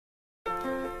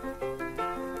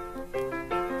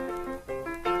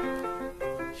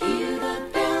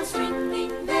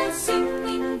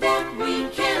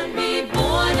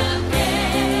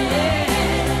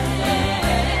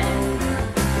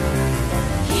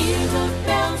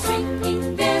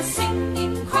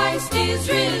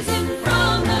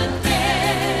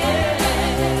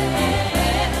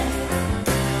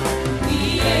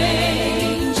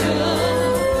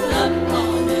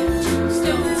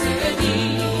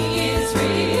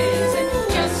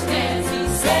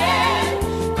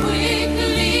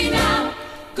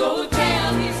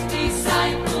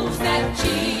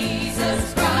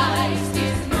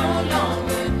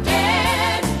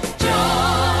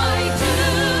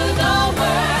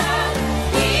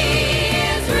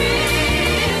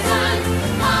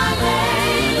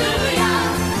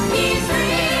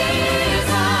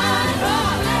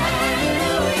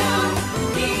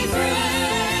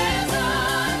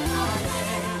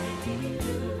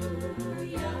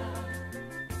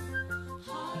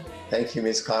Thank you,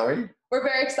 Miss Chloe. We're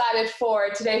very excited for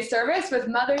today's service with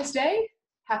Mother's Day.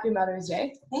 Happy Mother's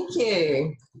Day. Thank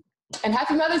you. And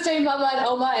happy Mother's Day, Mama and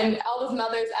Oma, and all those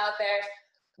mothers out there.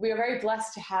 We are very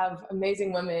blessed to have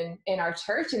amazing women in our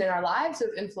church and in our lives who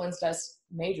have influenced us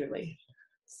majorly.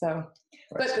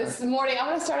 But this morning, I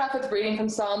want to start off with reading from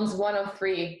Psalms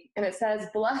 103, and it says,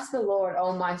 "Bless the Lord,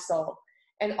 O my soul,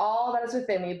 and all that is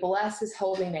within me, bless his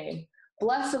holy name.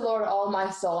 Bless the Lord, O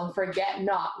my soul, and forget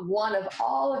not one of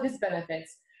all of his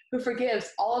benefits, who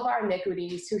forgives all of our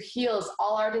iniquities, who heals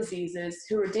all our diseases,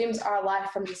 who redeems our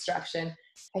life from destruction,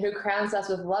 and who crowns us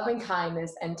with loving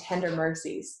kindness and tender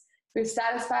mercies, who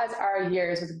satisfies our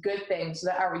years with good things, so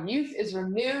that our youth is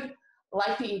renewed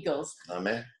like the eagles."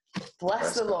 Amen.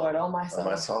 Bless the Lord, O my soul.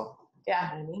 Oh, my soul.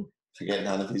 Yeah. Forget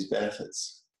none of his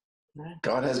benefits.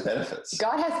 God has benefits.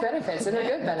 God has benefits, and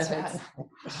they're good benefits.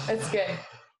 It's good.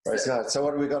 Praise God. So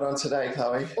what do we got on today,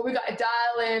 Chloe? Well, we got a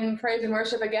dial-in praise and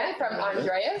worship again from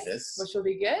Andreas, Yes. which will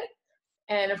be good.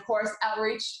 And, of course,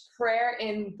 outreach prayer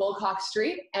in Bullcock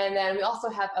Street. And then we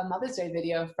also have a Mother's Day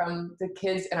video from the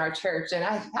kids in our church. And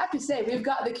I have to say, we've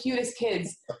got the cutest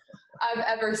kids I've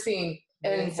ever seen.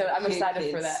 And so I'm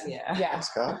excited for that. Yeah. Praise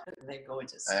God. They're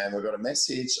gorgeous. And we've got a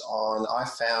message on I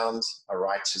found a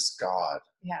righteous God.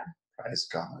 Yeah. Praise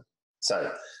God.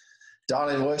 So, dial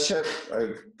in worship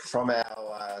from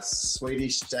our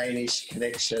Swedish-Danish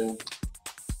connection.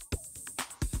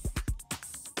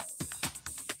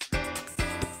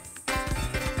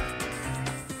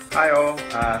 Hi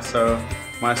all, so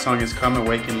my song is Come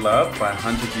Awake in Love by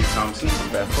Hunter G. Thompson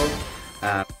from Bethel.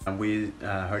 And we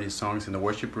heard his songs in the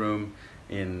worship room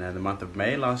in the month of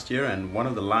May last year, and one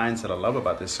of the lines that I love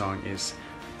about this song is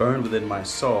 "Burn within my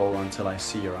soul until I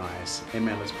see your eyes."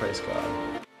 Amen, let's praise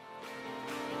God.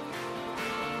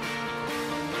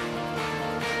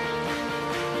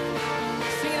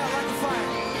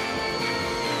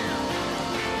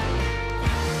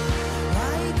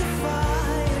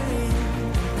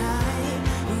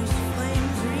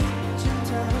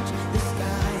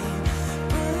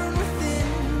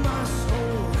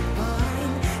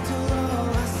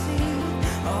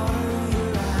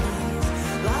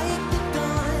 Like the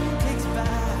dawn takes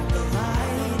back the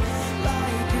light,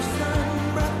 like your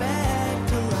sun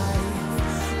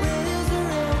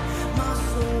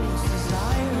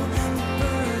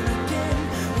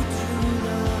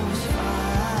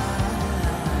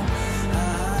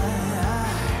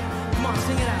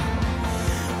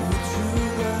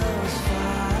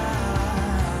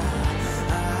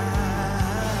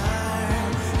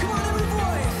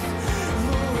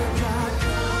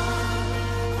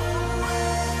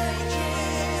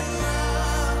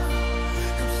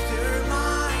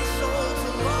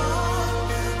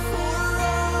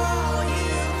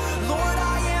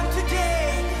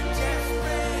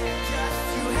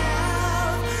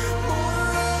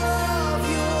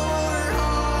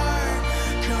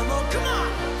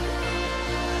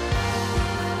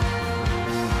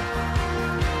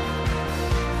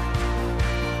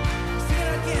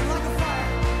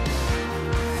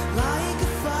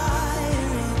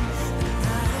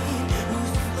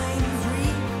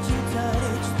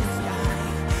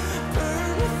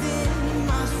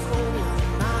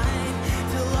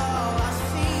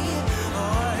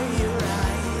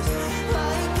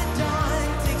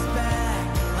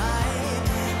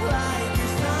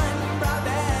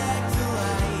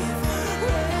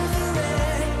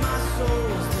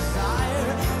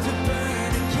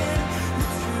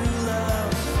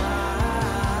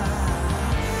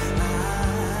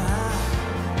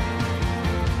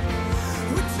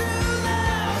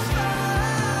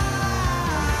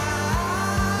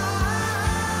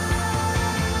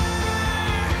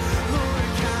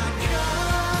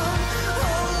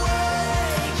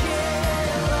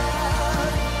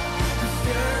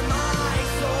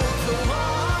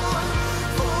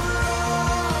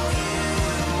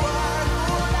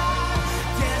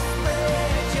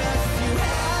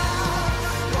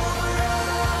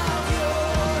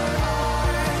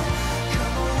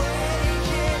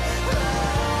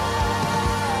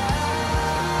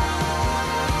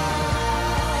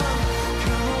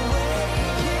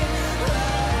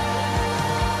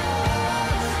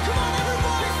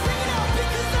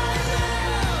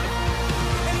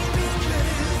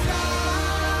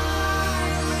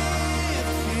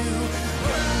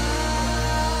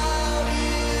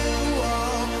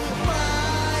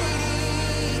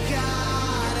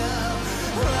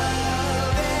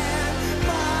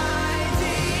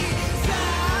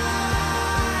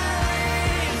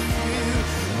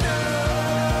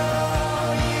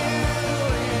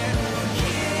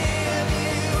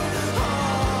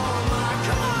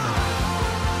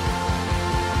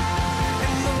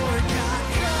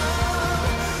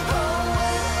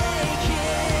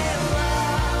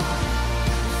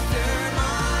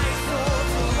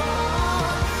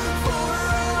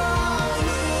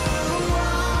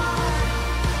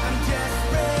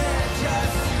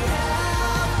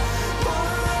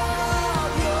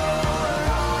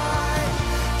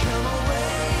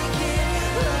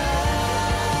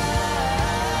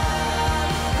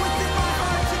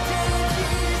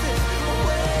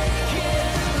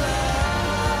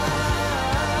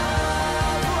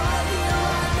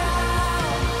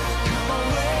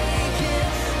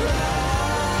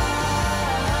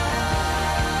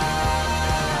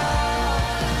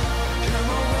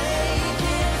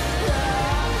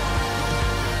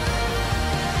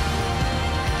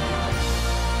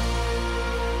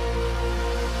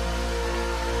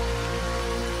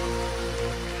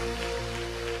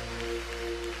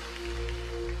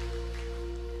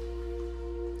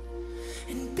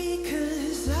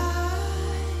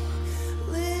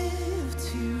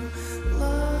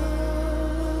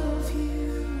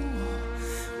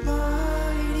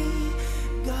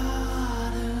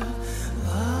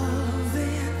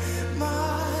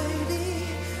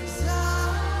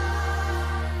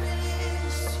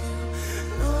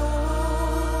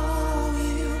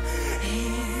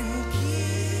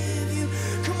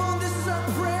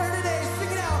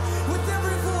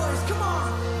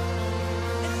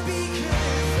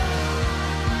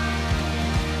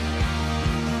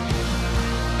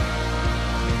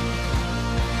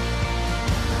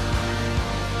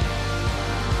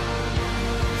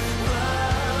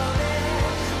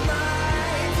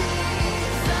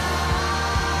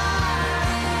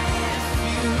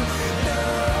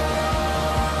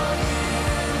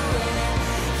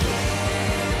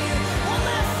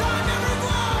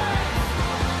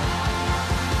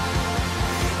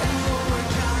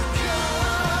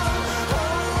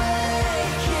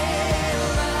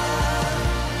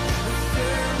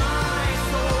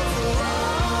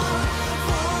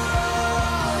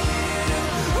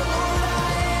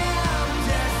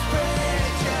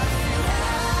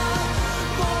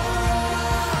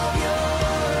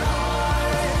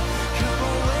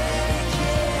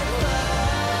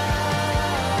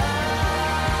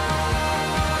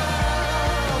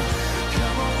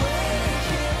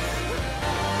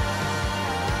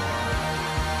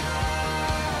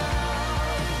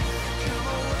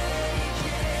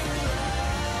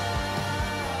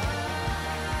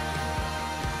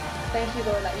thank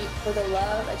you, Lord, for the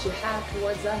love that you have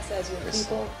towards us as your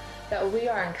people, that we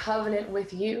are in covenant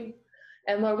with you.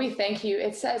 And Lord, we thank you.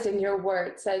 It says in your word,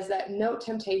 it says that no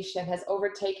temptation has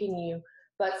overtaken you,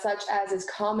 but such as is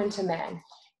common to man.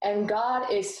 And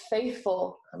God is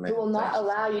faithful, who will not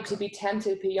allow you to be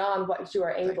tempted beyond what you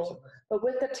are able. But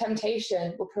with the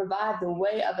temptation will provide the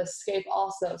way of escape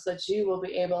also, so that you will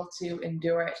be able to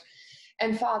endure it.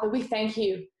 And Father, we thank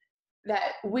you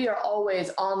that we are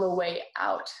always on the way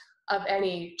out of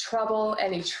any trouble,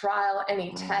 any trial,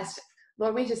 any test.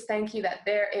 Lord, we just thank you that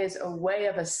there is a way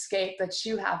of escape that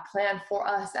you have planned for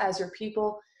us as your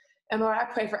people. And Lord, I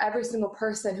pray for every single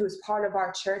person who is part of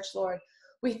our church, Lord.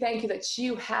 We thank you that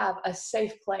you have a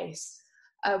safe place,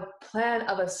 a plan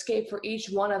of escape for each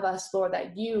one of us, Lord,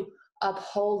 that you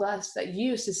uphold us, that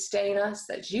you sustain us,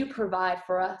 that you provide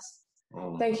for us.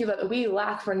 Thank you that we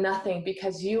lack for nothing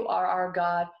because you are our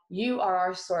God. You are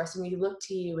our source, and we look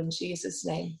to you in Jesus'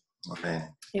 name. Amen.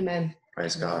 Amen.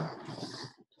 Praise God.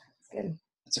 Good.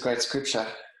 It's a great scripture.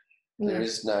 There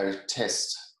is no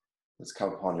test that's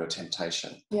come upon your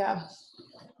temptation. Yeah.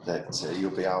 That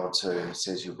you'll be able to, it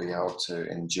says you'll be able to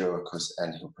endure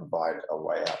and he'll provide a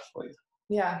way out for you.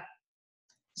 Yeah.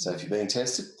 So if you're being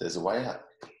tested, there's a way out.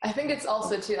 I think it's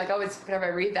also too, like always, whenever I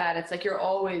read that, it's like you're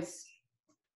always,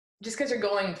 just because you're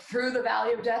going through the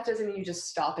valley of death doesn't mean you just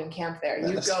stop and camp there.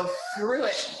 You go through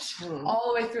it,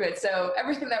 all the way through it. So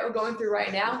everything that we're going through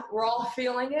right now, we're all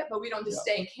feeling it, but we don't just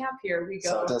stay in camp here. We go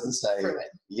So it doesn't say, through it.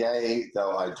 yea,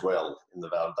 though I dwell in the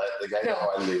valley, yea, though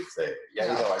I live there, yea,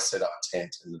 though I set up tent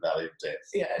in the valley of death.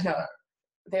 Yeah, no.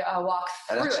 I walk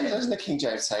through and actually, it. doesn't the King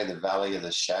James say the valley of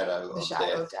the shadow of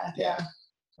death? Yeah.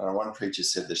 And one preacher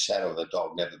said the shadow of the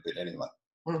dog never bit anyone.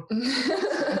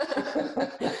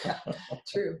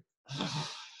 True.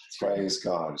 Praise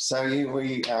God. So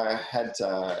we had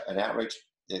an outreach.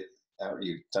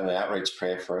 You've done an outreach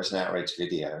prayer for us, an outreach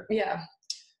video. Yeah.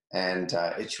 And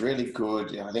it's really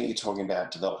good. I think you're talking about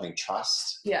developing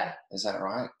trust. Yeah. Is that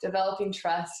right? Developing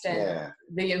trust and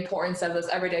the importance of those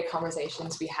everyday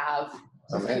conversations we have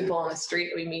with people on the street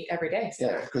that we meet every day. So.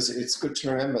 Yeah, because it's good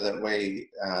to remember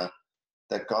that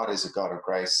that God is a God of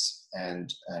grace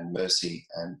and mercy,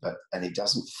 and He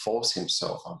doesn't force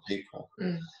Himself on people.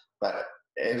 But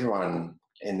everyone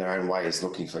in their own way is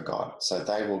looking for God. So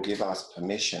they will give us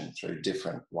permission through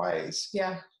different ways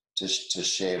to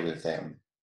share with them.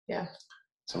 Yeah.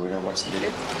 So we're going to watch the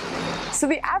video. So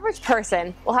the average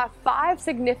person will have 5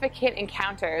 significant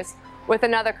encounters with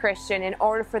another Christian in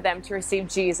order for them to receive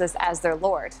Jesus as their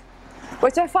Lord,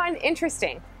 which I find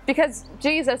interesting because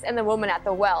Jesus and the woman at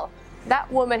the well,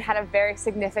 that woman had a very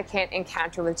significant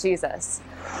encounter with Jesus.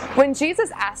 When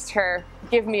Jesus asked her,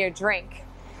 "Give me a drink,"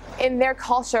 in their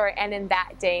culture and in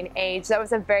that day and age, that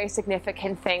was a very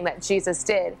significant thing that Jesus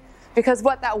did, because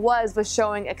what that was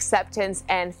showing acceptance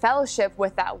and fellowship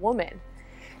with that woman.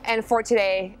 And for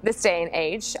today, this day and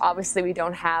age, obviously we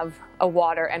don't have a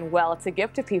water and well to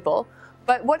give to people,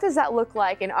 but what does that look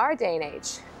like in our day and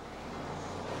age?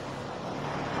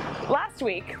 Last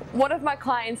week, one of my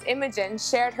clients, Imogen,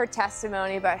 shared her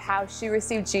testimony about how she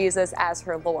received Jesus as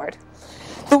her Lord.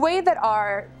 The way that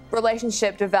our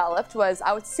relationship developed was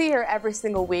I would see her every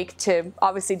single week to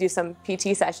obviously do some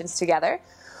PT sessions together,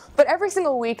 but every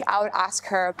single week I would ask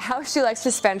her how she likes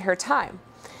to spend her time.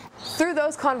 Through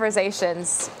those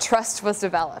conversations, trust was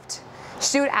developed.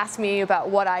 She would ask me about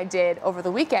what I did over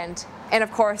the weekend, and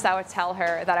of course I would tell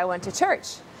her that I went to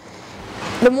church.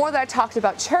 The more that I talked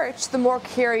about church, the more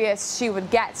curious she would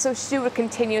get, so she would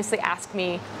continuously ask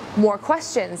me more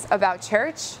questions about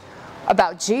church,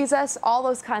 about Jesus, all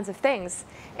those kinds of things.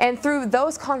 And through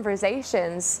those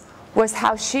conversations was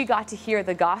how she got to hear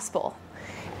the gospel.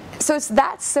 So it's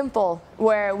that simple,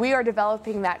 where we are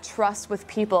developing that trust with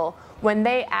people when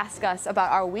they ask us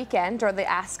about our weekend or they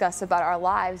ask us about our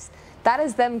lives. That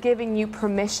is them giving you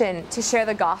permission to share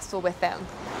the gospel with them.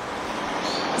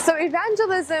 So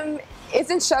evangelism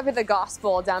isn't shoving the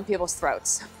gospel down people's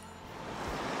throats.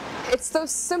 It's those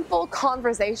simple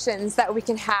conversations that we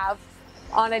can have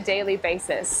on a daily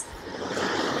basis.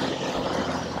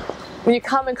 When you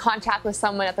come in contact with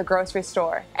someone at the grocery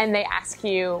store and they ask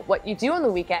you what you do on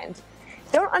the weekend,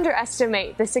 don't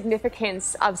underestimate the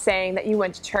significance of saying that you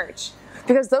went to church,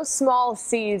 because those small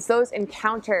seeds, those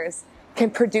encounters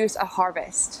can produce a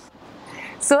harvest.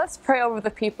 So let's pray over the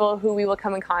people who we will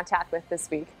come in contact with this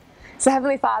week. So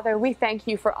Heavenly Father, we thank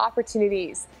you for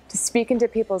opportunities to speak into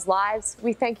people's lives.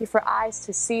 We thank you for eyes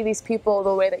to see these people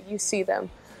the way that you see them.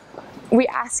 We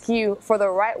ask you for the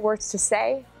right words to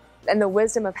say and the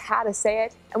wisdom of how to say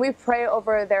it. And we pray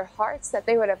over their hearts that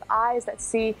they would have eyes that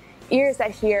see, ears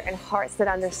that hear, and hearts that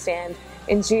understand.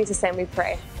 In Jesus' name we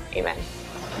pray. Amen.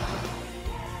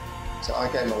 So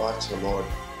I gave my life to the Lord.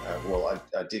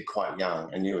 I did quite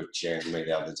young, and you were sharing with me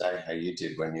the other day how you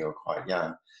did when you were quite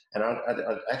young, and I'd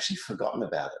actually forgotten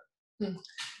about it.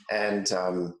 And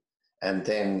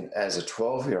then as a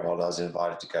 12-year-old, I was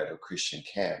invited to go to a Christian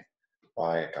camp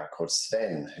by a guy called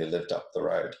Sven, who lived up the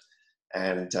road,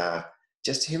 and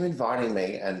just him inviting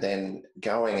me, and then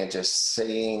going and just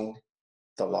seeing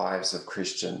the lives of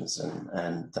Christians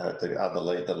and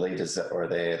the leaders that were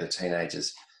there, the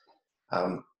teenagers.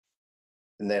 And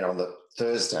then on the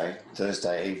Thursday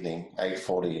evening,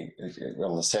 8:40,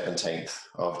 on the 17th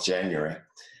of January,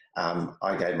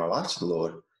 I gave my life to the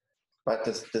Lord. But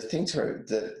the thing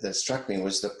that struck me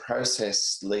was the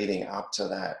process leading up to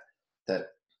that.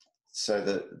 So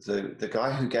the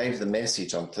guy who gave the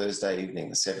message on Thursday evening,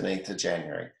 the 17th of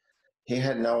January, he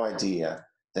had no idea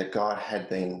that God had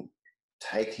been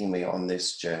taking me on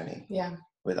this journey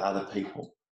with other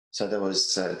people. So there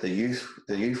was the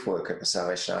youth worker at the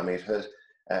Salvation Army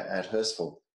at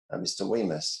Hurstville, Mr.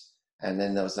 Weemus, and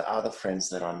then there was the other friends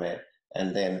that I met,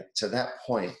 and then to that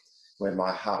point where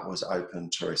my heart was open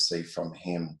to receive from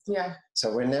Him. Yeah.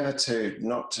 So we're never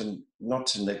not to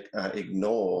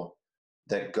ignore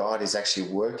that God is actually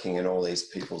working in all these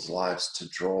people's lives to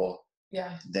draw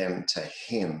them to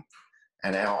Him,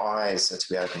 and our eyes are to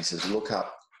be open. He says, "Look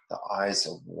up, the eyes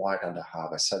are wide under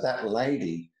harbour." So that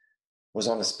lady was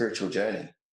on a spiritual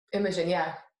journey. Imogen,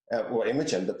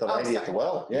 Imogen, but the lady at the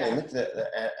well, and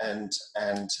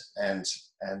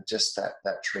just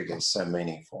that trigger is so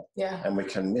meaningful. Yeah, and we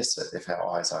can miss it if our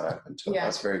eyes aren't open to it.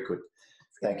 That's very good.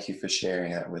 Thank you for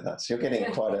sharing that with us. You're getting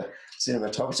quite a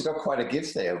cinematographer. You've got quite a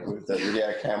gift there with the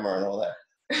video camera and all that.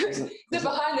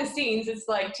 Behind the scenes, it's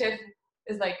like Tiff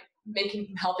is like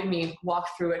helping me walk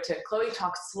through it. To Chloe,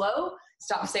 talk slow.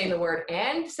 Stop saying the word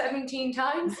 "and" 17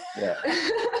 times. Yeah.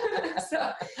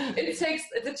 So it's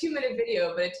a 2-minute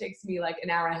video, but it takes me like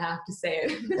an hour and a half to say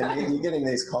it. And you're getting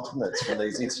these compliments from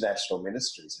these international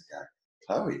ministries. Okay,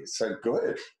 Chloe, it's so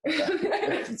good.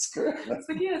 It's good. It's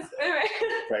like, yes. Anyway.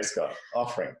 Praise God.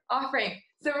 Offering.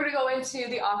 So we're going to go into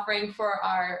the offering for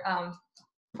our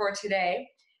for today.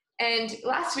 And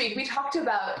last week we talked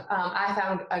about I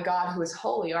found a God who is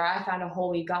holy, or I found a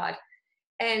holy God.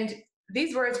 And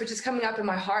these words, which is coming up in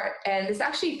my heart, and it's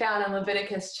actually found in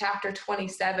Leviticus chapter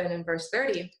 27 and verse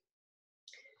 30.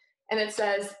 And it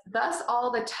says, "Thus all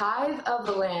the tithe of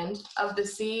the land, of the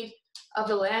seed of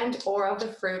the land, or of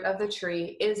the fruit of the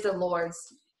tree is the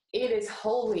Lord's. It is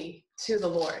holy to the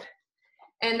Lord."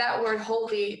 And that word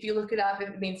holy, if you look it up,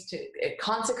 it means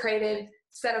consecrated,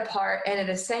 set apart, and it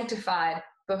is sanctified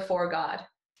before God.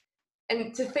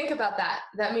 And to think about that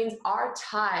means our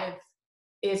tithe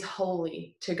is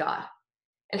holy to God.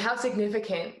 And how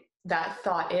significant that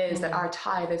thought is, that our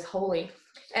tithe is holy.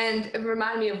 And it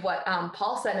reminded me of what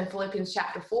Paul said in Philippians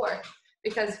chapter 4,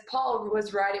 because Paul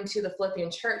was writing to the Philippian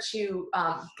church who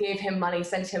gave him money,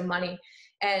 sent him money.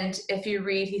 And if you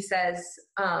read, he says,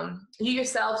 you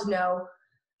yourself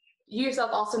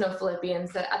also know,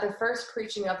 Philippians, that at the first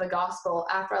preaching of the gospel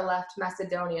after I left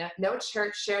Macedonia, no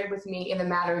church shared with me in the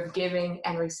matter of giving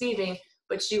and receiving,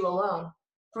 but you alone.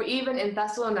 For even in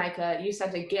Thessalonica, you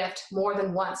sent a gift more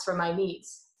than once for my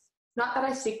needs. Not that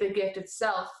I seek the gift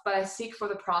itself, but I seek for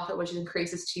the profit which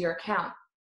increases to your account.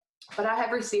 But I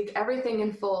have received everything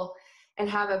in full and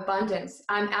have abundance.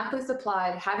 I am amply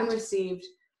supplied, having received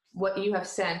what you have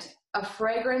sent, a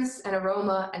fragrance, an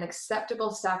aroma, an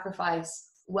acceptable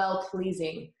sacrifice,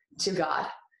 well-pleasing to God.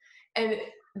 And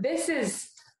this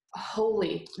is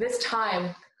holy. This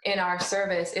time in our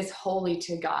service is holy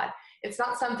to God. It's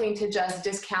not something to just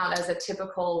discount as a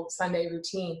typical Sunday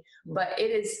routine, but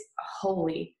it is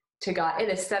holy to God. It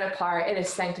is set apart. It is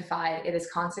sanctified. It is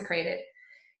consecrated.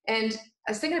 And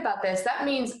I was thinking about this. That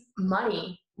means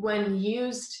money, when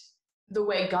used the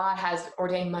way God has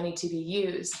ordained money to be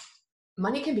used,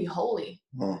 money can be holy.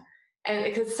 And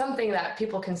it's something that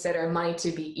people consider money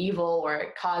to be evil, or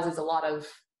it causes a lot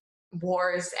of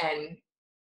wars and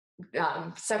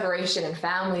separation in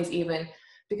families even,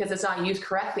 because it's not used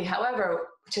correctly. However,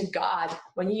 to God,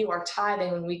 when you are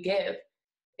tithing, when we give,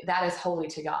 that is holy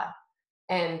to God.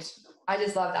 And I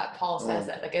just love that Paul says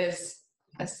that. Like, it is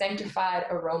a sanctified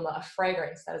aroma, a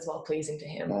fragrance that is well-pleasing to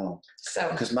Him. So,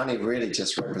 because money really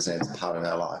just represents part of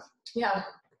our life. Yeah.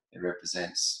 It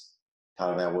represents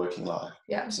part of our working life.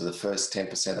 Yeah. So the first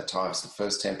 10% of tithes, the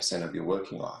first 10% of your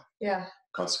working life. Yeah.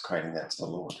 Consecrating that to the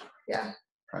Lord. Yeah.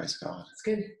 Praise God. It's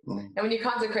good. And when you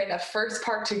consecrate that first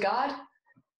part to God,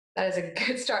 that is a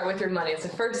good start with your money. It's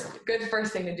the good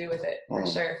first thing to do with it, for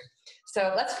sure.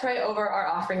 So let's pray over our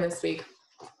offering this week.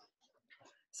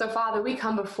 So Father, we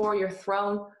come before your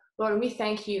throne, Lord, we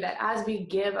thank you that as we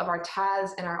give of our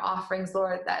tithes and our offerings,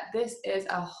 Lord, that this is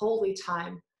a holy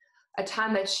time, a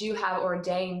time that you have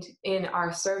ordained in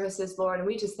our services, Lord. And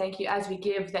we just thank you as we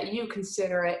give that you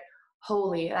consider it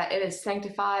holy, that it is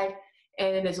sanctified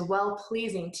and it is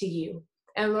well-pleasing to you.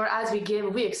 And Lord, as we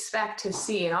give, we expect to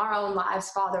see in our own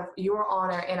lives, Father, your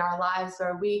honor in our lives,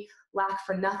 where we lack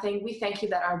for nothing. We thank you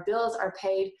that our bills are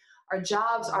paid, our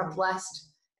jobs are blessed,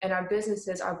 and our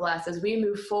businesses are blessed. As we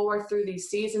move forward through these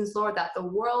seasons, Lord, that the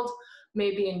world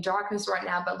may be in darkness right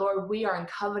now, but Lord, we are in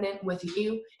covenant with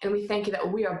you, and we thank you that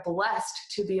we are blessed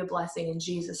to be a blessing in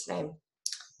Jesus' name.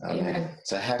 Amen.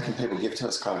 So how can people give to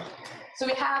us, Chloe? So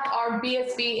we have our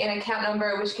BSB and account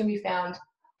number, which can be found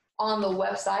on the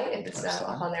website, if it's not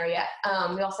up on there yet.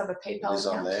 We also have a PayPal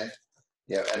account. On there.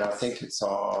 Yeah, and I think it's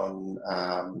on,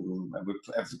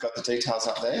 we've got the details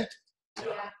up there.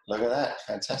 Yeah. Look at that.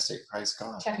 Fantastic. Praise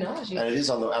God. Technology. And it is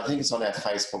on I think it's on our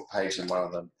Facebook page in one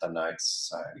of the notes.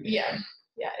 So yeah,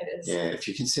 it is. Yeah, if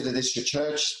you consider this your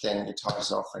church, then your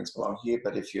tithes and offerings belong here.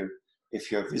 But if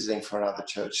you're visiting for another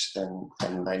church, then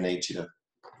they need your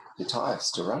tithes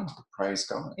to run. Praise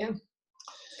God. Yeah.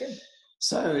 Good.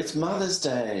 So it's Mother's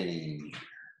Day.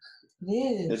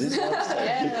 It is. It is Mother's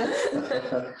Day.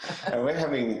 Yes. And we're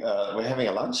having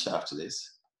a lunch after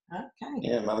this. Okay.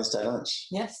 Yeah, Mother's Day lunch.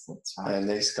 Yes, that's right. And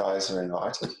these guys are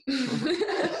invited.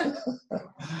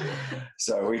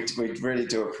 So we really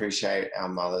do appreciate our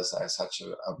mothers. They're such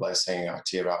a blessing. I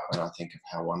tear up when I think of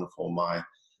how wonderful my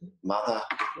mother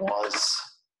was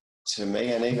to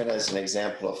me, and even as an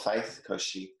example of faith, because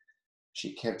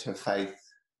she kept her faith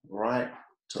right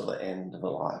till the end of her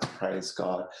life. Praise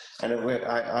God. And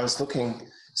I was looking,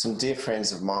 some dear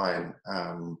friends of mine,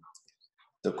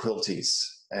 the Quilties,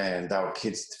 and they were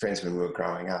friends when we were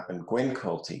growing up. And Gwen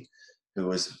Quilty, who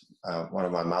was one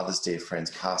of my mother's dear friends,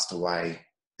 passed away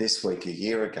this week a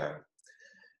year ago.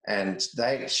 And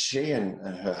she and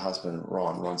her husband,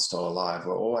 Ron's still alive,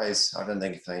 were always, I don't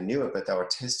think if they knew it, but they were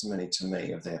testimony to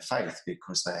me of their faith,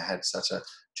 because they had such a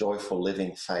joyful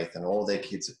living faith, and all their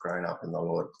kids have grown up in the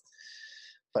Lord.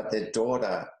 But their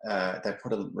daughter, they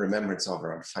put a remembrance of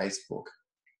her on Facebook.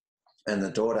 And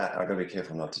the daughter, I've got to be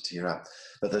careful not to tear up,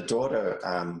 but the daughter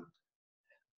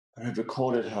had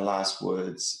recorded her last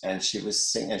words, and she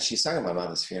was singing, and she sang at my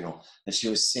mother's funeral, and she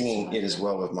was singing It Is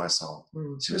Well With My Soul.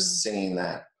 She was singing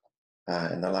that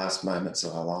in the last moments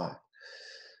of her life.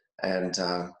 And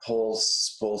Paul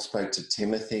spoke to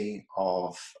Timothy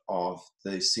of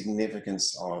the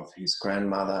significance of his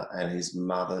grandmother and his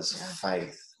mother's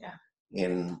faith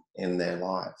in their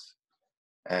life.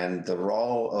 And the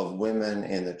role of women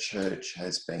in the church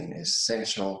has been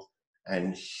essential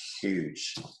and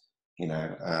huge. You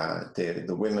know,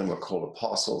 the women were called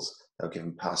apostles. They were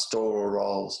given pastoral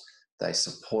roles. They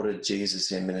supported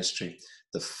Jesus in ministry.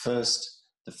 The first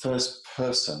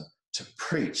person to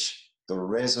preach the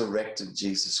resurrected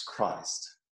Jesus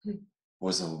Christ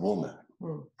was a woman.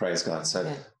 Praise God.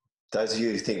 So those of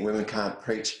you who think women can't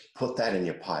preach, put that in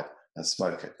your pipe and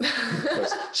smoke it.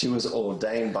 Because she was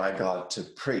ordained by God to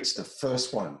preach, the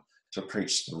first one to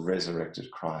preach the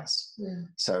resurrected Christ.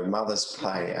 So mothers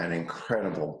play an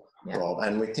incredible role.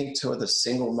 And we think too of the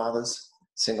single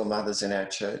mothers in our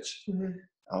church.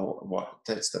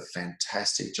 That's the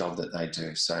fantastic job that they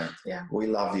do. So we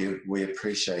love you. We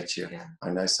appreciate you. I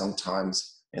know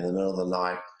sometimes in the middle of the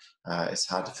night, it's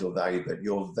hard to feel valued, but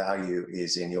your value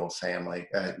is in your family.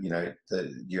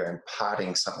 You're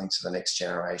imparting something to the next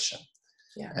generation,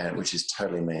 and which is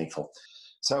totally meaningful.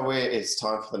 So it's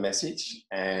time for the message,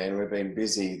 and we've been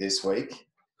busy this week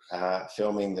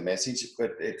filming the message,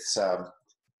 but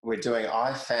we're doing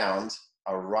I Found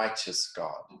a Righteous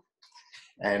God.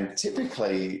 And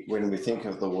typically, when we think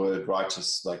of the word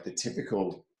righteous, like the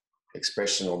typical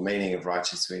expression or meaning of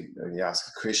righteous, we ask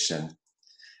a Christian,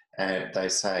 and they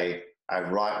say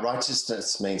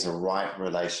righteousness means a right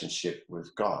relationship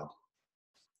with God,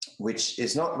 which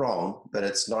is not wrong, but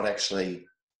it's not actually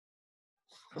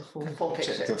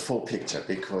the full picture.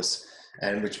 Because,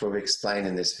 and which we'll explain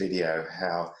in this video,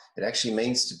 how it actually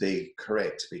means to be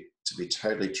correct, to be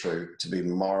totally true, to be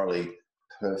morally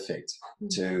perfect,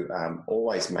 to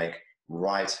always make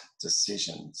right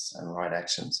decisions and right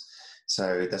actions.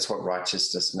 So that's what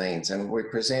righteousness means. And we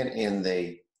present in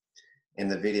the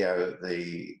video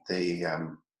the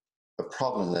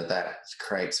problem that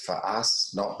creates for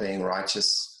us not being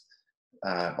righteous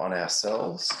on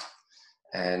ourselves,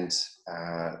 and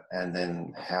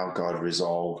then how God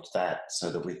resolved that so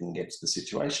that we can get to the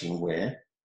situation where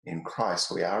in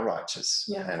Christ we are righteous,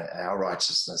 and our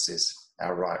righteousness is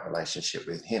our right relationship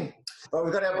with him. Well,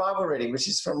 we've got our Bible reading, which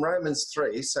is from Romans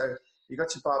 3. So you've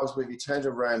got your Bibles with you. Turn to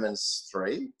Romans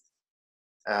 3.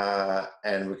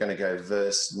 and we're going to go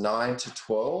verse 9 to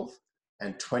 12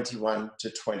 and 21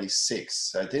 to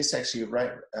 26. So this actually,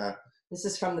 this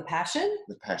is from the Passion.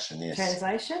 The Passion, yes.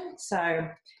 Translation. So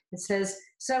it says,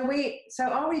 so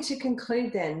are we to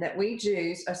conclude then that we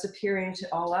Jews are superior to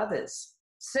all others?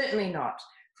 Certainly not,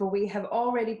 for we have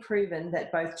already proven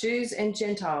that both Jews and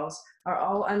Gentiles are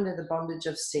all under the bondage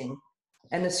of sin.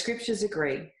 And the scriptures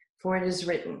agree, for it is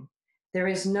written, there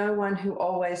is no one who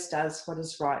always does what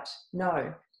is right.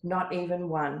 No, not even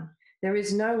one. There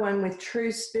is no one with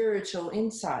true spiritual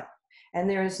insight, and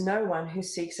there is no one who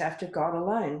seeks after God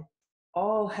alone.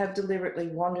 All have deliberately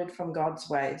wandered from God's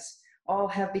ways. All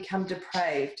have become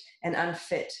depraved and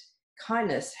unfit.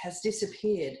 Kindness has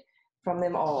disappeared from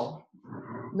them all.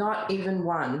 Not even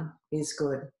one is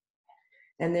good.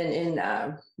 And then in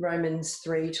Romans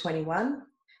 3:21,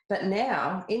 but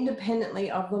now,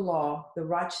 independently of the law, the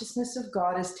righteousness of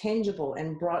God is tangible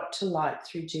and brought to light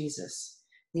through Jesus,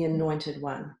 the Anointed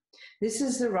One. This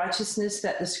is the righteousness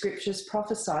that the scriptures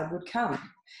prophesied would come.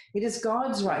 It is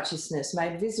God's righteousness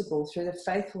made visible through the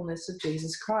faithfulness of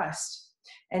Jesus Christ.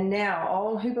 And now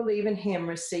all who believe in him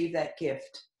receive that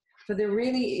gift. For there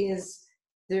really is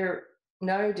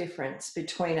no difference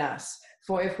between us.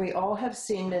 For if we all have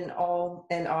sinned and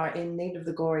are in need of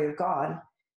the glory of God,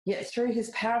 yet through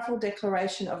his powerful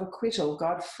declaration of acquittal,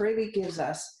 God freely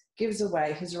gives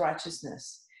away his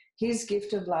righteousness. His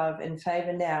gift of love and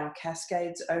favor now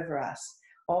cascades over us,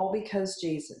 all because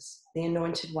Jesus, the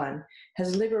Anointed One,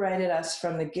 has liberated us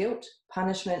from the guilt,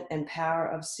 punishment, and power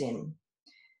of sin.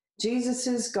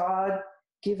 Jesus'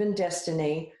 God-given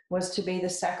destiny was to be the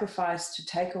sacrifice to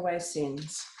take away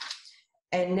sins.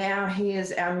 And now he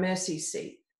is our mercy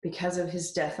seat because of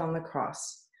his death on the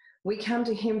cross. We come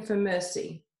to him for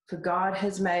mercy, for God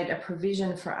has made a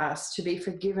provision for us to be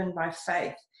forgiven by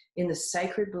faith in the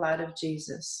sacred blood of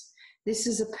Jesus. This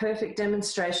is a perfect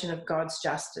demonstration of God's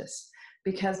justice,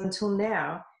 because until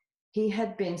now, he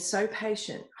had been so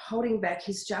patient, holding back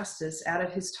his justice out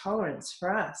of his tolerance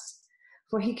for us.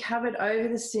 For he covered over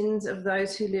the sins of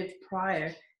those who lived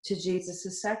prior to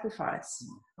Jesus' sacrifice.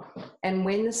 And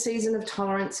when the season of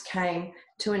tolerance came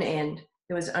to an end,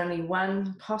 there was only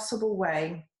one possible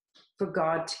way for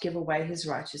God to give away his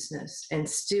righteousness and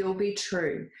still be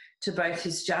true to both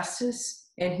his justice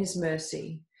and his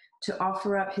mercy, to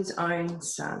offer up his own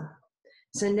Son.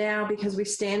 So now, because we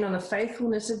stand on the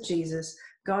faithfulness of Jesus,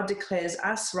 God declares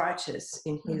us righteous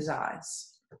in his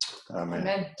eyes. Amen.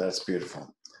 Amen. That's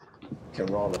beautiful. Can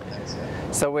roll it. Thanks.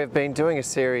 So we've been doing a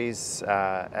series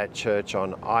at church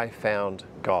on I Found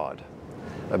God,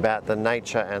 about the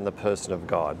nature and the person of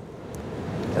God.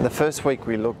 And the first week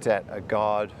we looked at a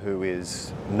God who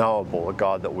is knowable, a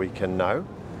God that we can know.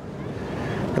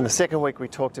 And the second week we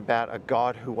talked about a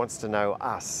God who wants to know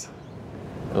us.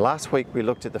 And last week we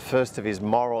looked at the first of his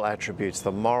moral attributes,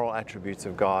 the moral attributes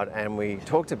of God, and we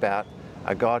talked about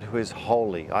a God who is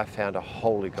holy. I found a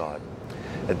holy God.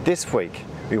 And this week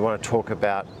we want to talk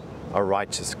about a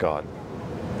righteous God,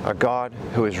 a God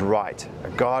who is right, a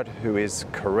God who is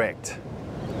correct.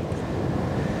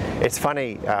 It's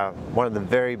funny, one of the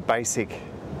very basic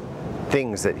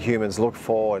things that humans look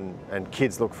for and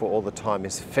kids look for all the time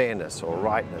is fairness or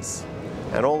rightness.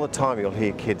 And all the time you'll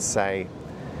hear kids say,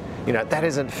 you know, that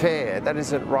isn't fair, that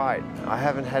isn't right, I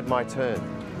haven't had my turn.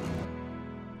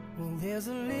 Well, there's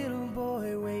a little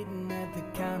boy waiting at the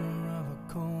counter of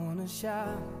a corner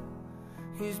shop.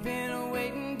 He's been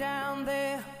waiting down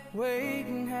there,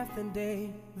 waiting half the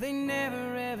day. They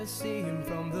never ever see him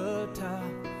from the top.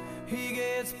 He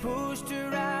gets pushed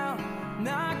around,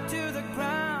 knocked to the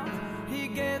ground. He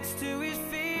gets to his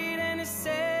feet and he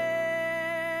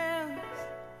says,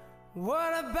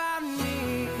 what about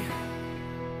me?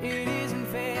 It isn't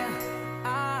fair.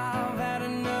 I've had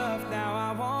enough, now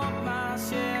I want my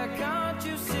share. Can't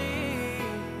you see?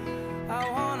 I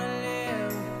wanna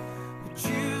live, but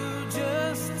you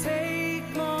just take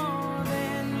more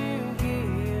than you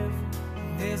give.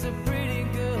 There's a pretty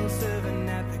girl serving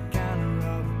at the counter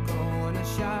of a corner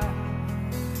shop.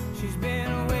 She's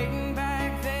been waiting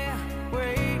back there,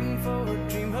 waiting for a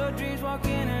dream. Her dreams walk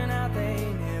in and out, they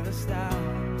never stop.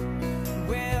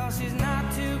 Well, she's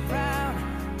not too proud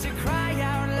to cry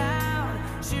out loud.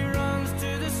 She runs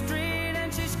to the street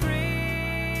and she screams,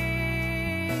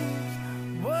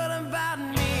 what about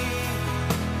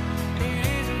me? It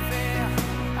isn't fair.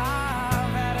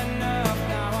 I've had enough,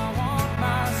 now I want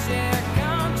my share.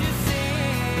 Can't you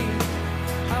see?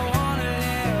 I wanna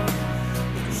live,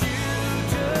 but you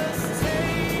just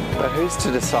take. But who's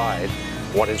to decide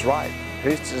what is right?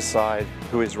 Who's to decide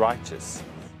who is righteous?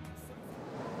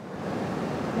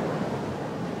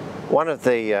 One of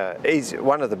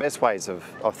the best ways of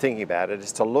thinking about it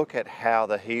is to look at how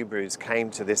the Hebrews came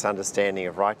to this understanding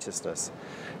of righteousness.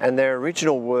 And their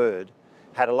original word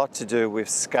had a lot to do with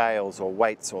scales or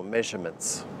weights or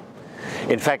measurements.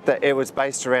 In fact, it was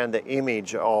based around the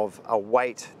image of a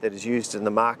weight that is used in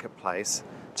the marketplace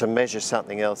to measure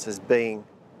something else as being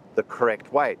the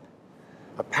correct weight.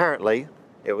 Apparently,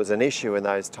 it was an issue in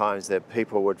those times that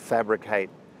people would fabricate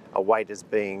a weight as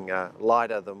being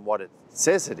lighter than what it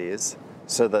says it is,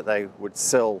 so that they would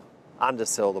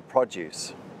undersell the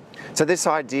produce. So this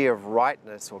idea of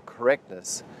rightness or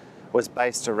correctness was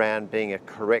based around being a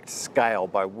correct scale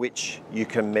by which you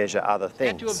can measure other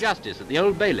things. Statue of Justice at the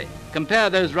Old Bailey. Compare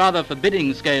those rather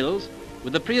forbidding scales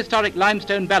with the prehistoric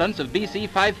limestone balance of BC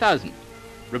 5000,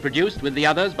 reproduced with the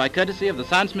others by courtesy of the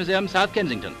Science Museum, South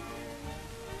Kensington.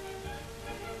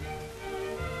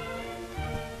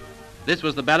 This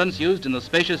was the balance used in the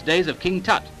spacious days of King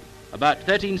Tut, about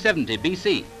 1370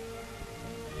 BC.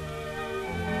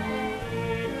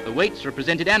 The weights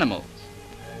represented animals.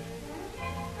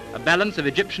 A balance of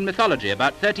Egyptian mythology,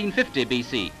 about 1350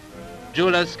 BC.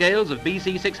 Jeweller's scales of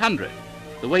BC 600.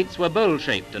 The weights were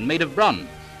bowl-shaped and made of bronze.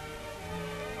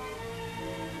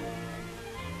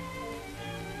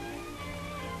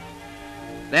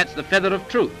 That's the feather of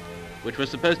truth, which was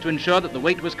supposed to ensure that the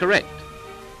weight was correct.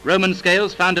 Roman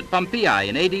scales found at Pompeii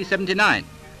in AD 79,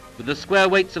 with the square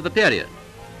weights of the period,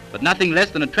 but nothing less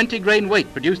than a 20-grain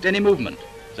weight produced any movement,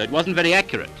 so it wasn't very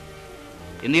accurate.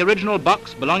 In the original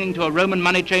box belonging to a Roman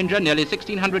money changer nearly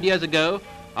 1600 years ago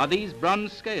are these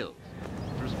bronze scales,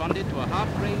 which responded to a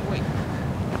half-grain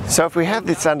weight. So if we have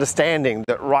this understanding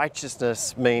that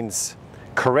righteousness means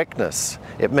correctness,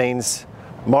 it means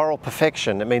moral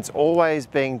perfection, it means always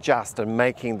being just and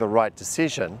making the right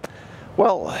decision,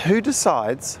 well, who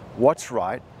decides what's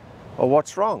right or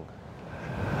what's wrong?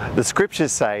 The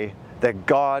scriptures say that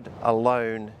God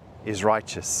alone is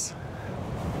righteous.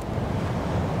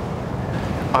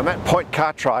 I'm at Point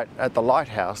Cartwright at the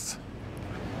lighthouse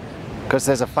because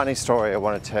there's a funny story I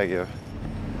want to tell you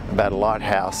about a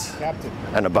lighthouse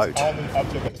and a boat. Up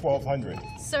to 1200.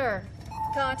 Sir,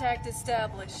 contact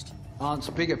established. On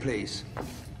speaker, please.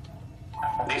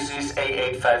 This is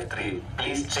A853.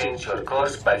 Please change your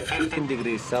course by 15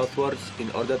 degrees southwards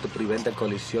in order to prevent a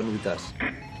collision with us.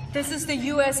 This is the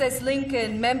USS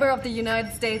Lincoln, member of the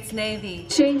United States Navy.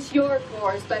 Change your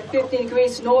course by 15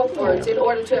 degrees northwards in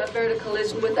order to avert a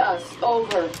collision with us.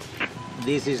 Over.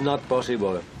 This is not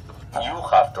possible. You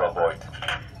have to abort.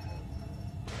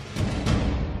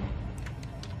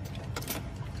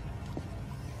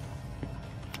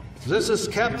 This is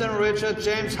Captain Richard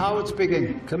James Howard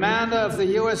speaking, commander of the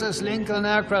USS Lincoln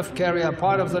aircraft carrier,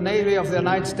 part of the Navy of the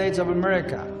United States of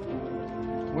America.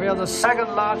 We are the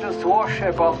second largest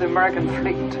warship of the American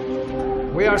fleet.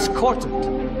 We are escorted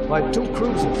by 2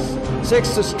 cruisers,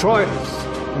 6 destroyers,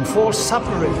 and 4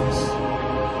 submarines.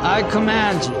 I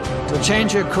command you to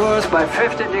change your course by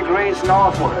 50 degrees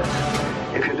northward.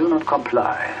 If you do not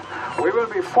comply, we will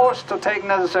be forced to take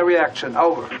necessary action.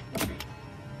 Over.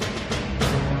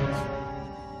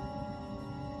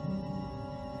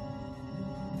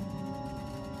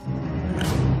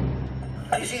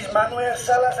 This is Manuel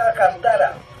Salas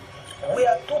Alcantara. We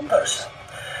are 2 persons.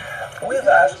 With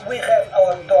us, we have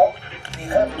our dog, we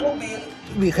have 2 bills,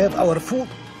 we have our food,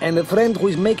 and a friend who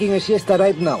is making a siesta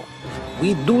right now.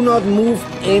 We do not move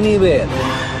anywhere.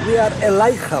 We are a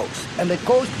lighthouse on the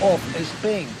coast of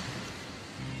Spain.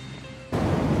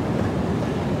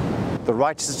 The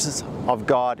righteousness of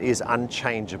God is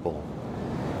unchangeable.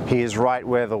 He is right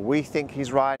whether we think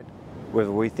he's right,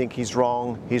 whether we think he's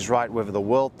wrong. He's right whether the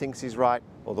world thinks he's right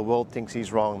or the world thinks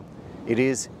he's wrong. It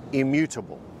is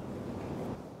immutable.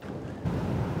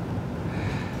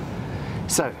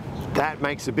 So that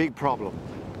makes a big problem.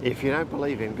 If you don't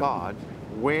believe in God,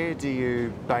 where do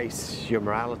you base your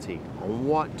morality? On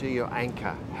what do you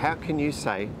anchor? How can you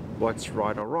say what's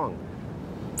right or wrong?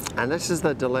 And this is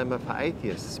the dilemma for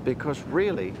atheists, because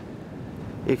really,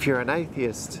 if you're an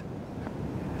atheist,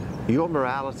 your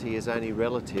morality is only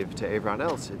relative to everyone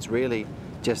else. It's really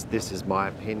just, this is my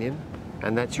opinion,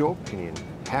 and that's your opinion.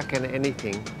 How can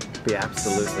anything be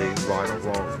absolutely right or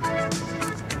wrong?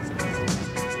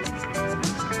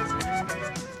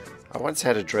 I once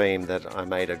had a dream that I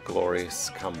made a glorious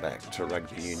comeback to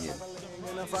rugby union.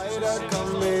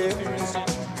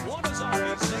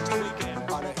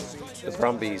 The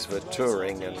Brumbies were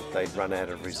touring and they'd run out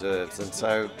of reserves, and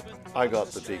so I got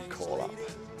the big call up.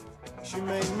 She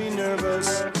made me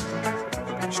nervous.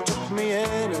 She took me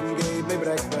in and gave me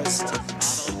breakfast.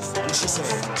 And she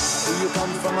said, "Do you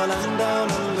come from a land down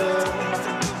under?"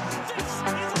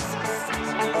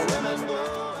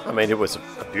 I mean, it was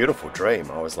a beautiful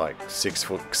dream. I was like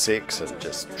 6'6" and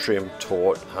just trim,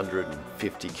 taut,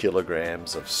 150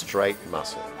 kilograms of straight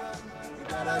muscle.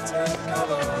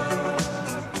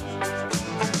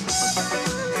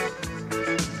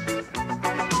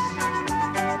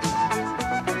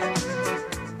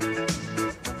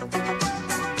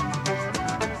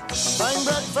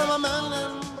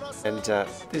 And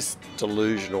this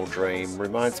delusional dream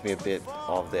reminds me a bit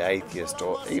of the atheist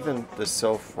or even the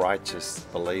self-righteous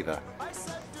believer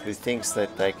who thinks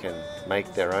that they can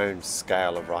make their own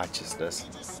scale of righteousness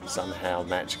somehow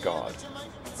match God.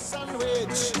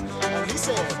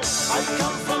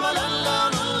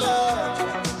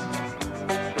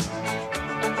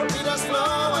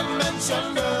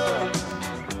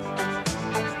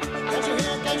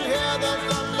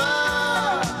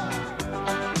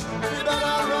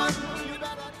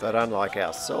 But unlike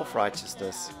our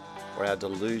self-righteousness or our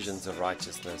delusions of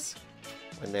righteousness,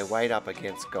 when they're weighed up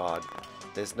against God,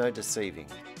 there's no deceiving.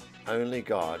 Only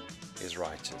God is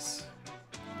righteous.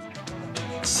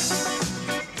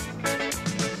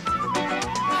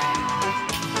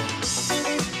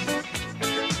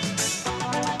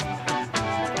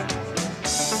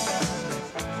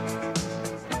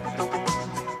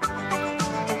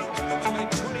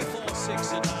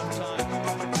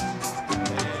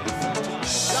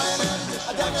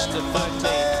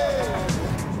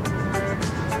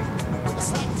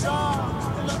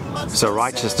 So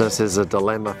righteousness is a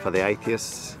dilemma for the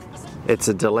atheists. It's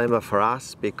a dilemma for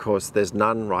us because there's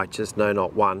none righteous, no,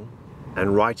 not one,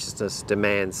 and righteousness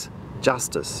demands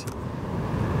justice.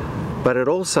 But it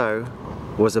also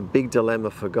was a big dilemma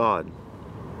for God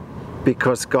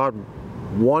because God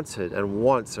wanted and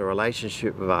wants a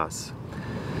relationship with us.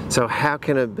 So how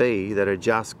can it be that a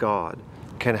just God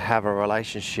can have a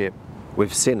relationship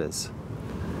with sinners,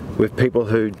 with people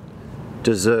who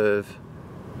deserve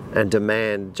and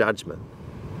demand judgment?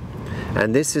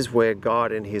 And this is where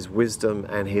God in His wisdom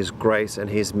and His grace and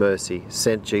His mercy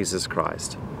sent Jesus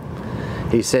Christ.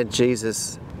 He sent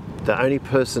Jesus, the only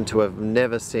person to have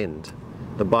never sinned.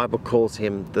 The Bible calls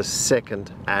Him the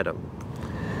second Adam.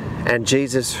 And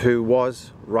Jesus, who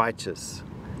was righteous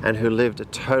and who lived a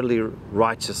totally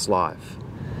righteous life,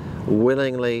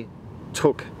 willingly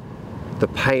took the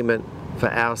payment for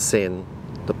our sin,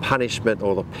 the punishment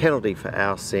or the penalty for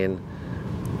our sin,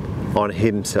 on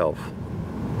Himself.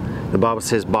 The Bible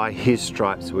says by His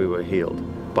stripes we were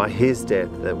healed, by His death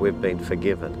that we've been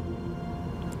forgiven.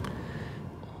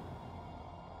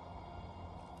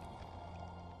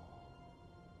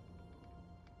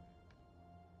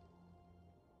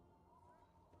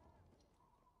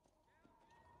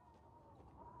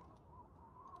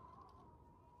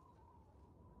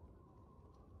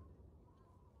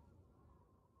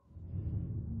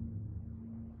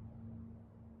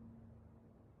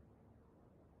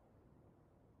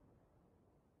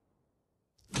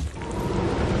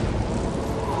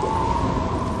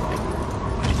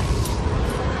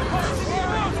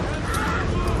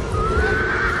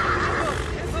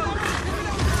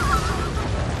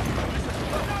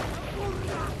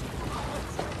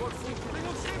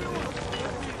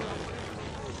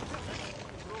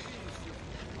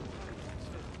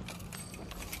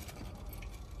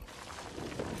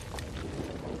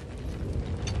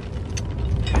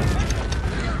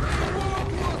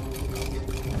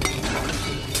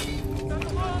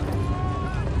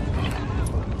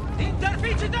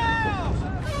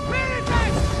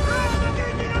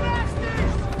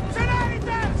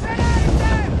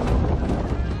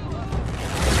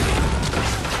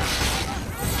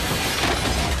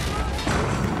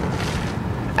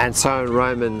 And so in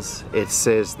Romans it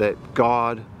says that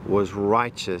God was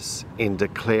righteous in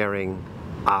declaring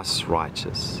us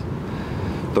righteous.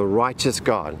 The righteous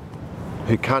God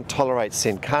who can't tolerate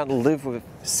sin, can't live with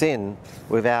sin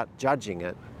without judging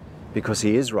it because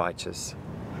He is righteous,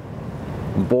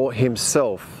 bore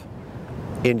Himself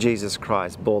in Jesus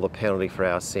Christ, bore the penalty for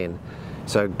our sin.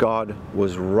 So God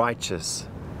was righteous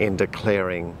in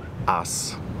declaring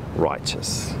us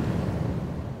righteous.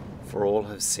 For all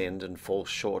have sinned and fall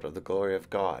short of the glory of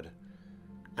God,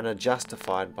 and are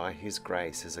justified by His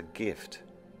grace as a gift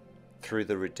through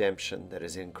the redemption that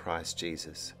is in Christ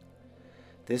Jesus.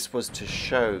 This was to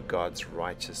show God's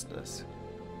righteousness,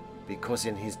 because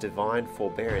in His divine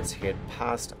forbearance He had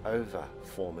passed over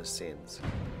former sins.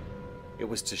 It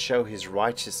was to show His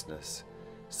righteousness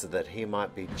so that He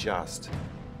might be just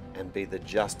and be the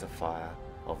justifier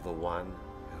of the one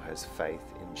who has faith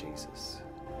in Jesus.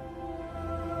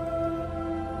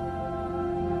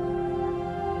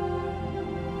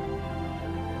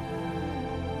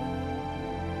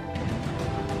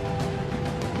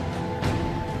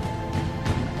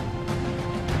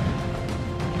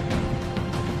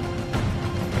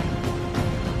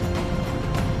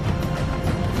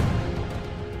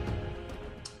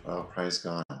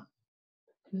 Praise God.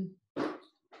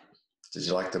 Did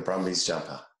you like the Brumbies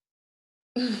jumper?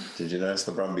 Did you notice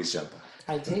the Brumbies jumper?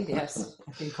 I did, yes.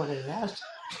 I think you pointed it out.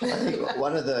 I think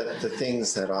one of the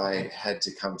things that I had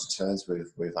to come to terms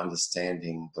with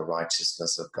understanding the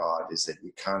righteousness of God is that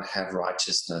you can't have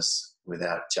righteousness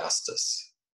without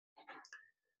justice.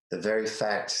 The very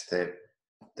fact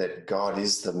that God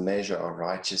is the measure of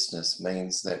righteousness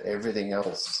means that everything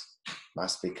else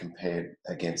must be compared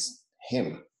against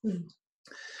him.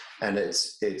 And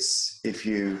it's if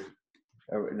you,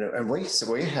 and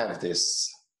we have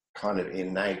this kind of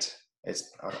innate,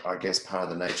 it's, I guess, part of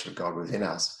the nature of God within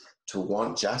us to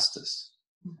want justice.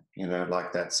 You know,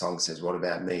 like that song says, what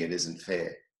about me? It isn't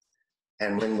fair.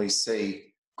 And when we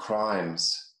see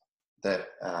crimes that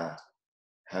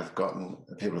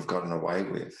people have gotten away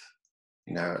with,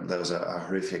 you know, there was a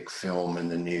horrific film in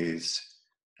the news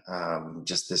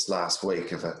just this last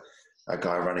week of a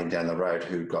guy running down the road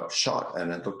who got shot,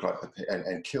 and it looked like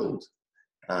and killed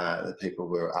the people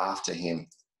who were after him,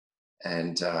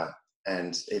 and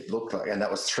it looked like, and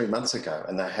that was 3 months ago,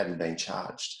 and they hadn't been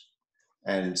charged,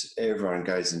 and everyone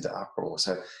goes into uproar.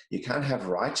 So you can't have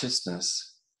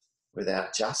righteousness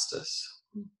without justice.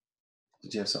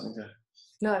 Did you have something to?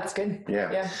 No, that's good.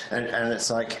 Yeah. And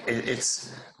it's like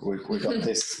we got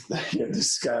this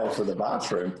this scale for the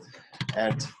bathroom,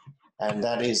 and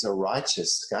that is a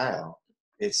righteous scale.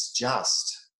 It's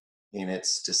just in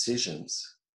its decisions.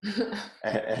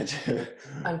 and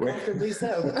uncomfortably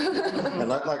so. And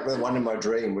like the one in my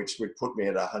dream, which would put me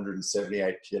at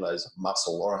 178 kilos of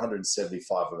muscle, or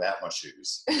 175 without my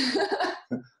shoes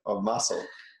of muscle.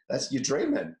 That's your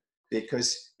dreaming,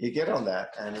 because you get on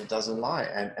that and it doesn't lie.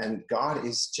 And God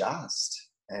is just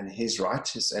and he's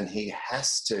righteous, and there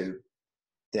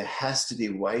has to be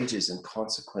wages and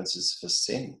consequences for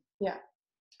sin. Yeah.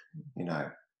 You know.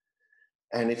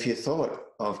 And if you thought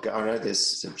of, I know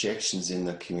there's objections in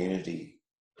the community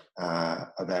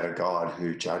about a God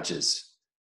who judges,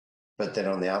 but then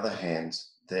on the other hand,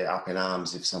 they're up in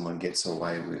arms if someone gets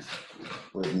away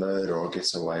with murder or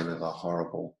gets away with a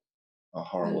horrible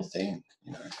thing,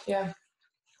 you know. Yeah.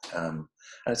 And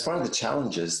it's one of the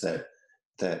challenges that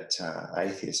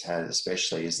atheists have,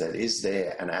 especially, is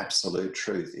there an absolute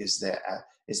truth? Is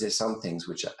there some things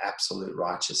which are absolute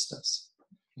righteousness,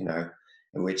 you know,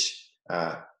 in which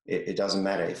it doesn't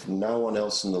matter if no one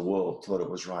else in the world thought it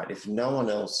was right, if no one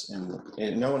else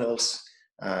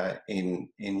in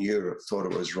Europe thought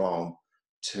it was wrong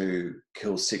to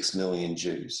kill 6 million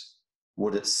Jews,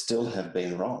 would it still have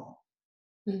been wrong?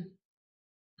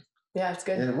 Yeah, it's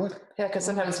good. Yeah, it would. Yeah, because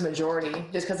sometimes the majority,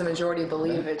 just because the majority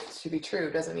believe it to be true,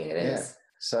 doesn't mean it is.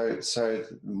 So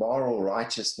moral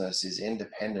righteousness is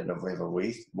independent of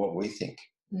what we think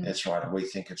it's right or we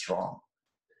think it's wrong.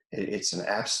 It's an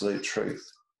absolute truth.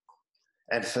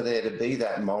 And for there to be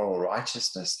that moral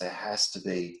righteousness, there has to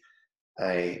be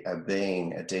a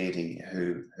being, a deity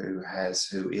who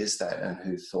is that, and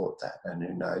who thought that, and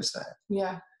who knows that.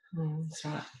 Yeah. That's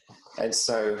right. And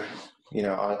so, you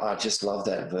know, I just love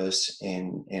that verse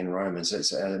in Romans.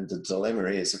 And the dilemma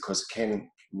is, of course,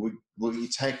 will you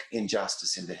take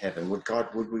injustice into heaven? Would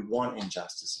we want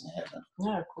injustice in heaven?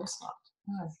 No, of course not.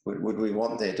 No. Would we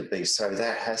want there to be? So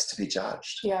that has to be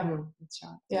judged. Yeah, that's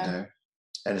right. Yeah. You know?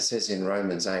 And it says in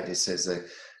Romans 8, it says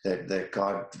that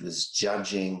God was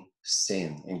judging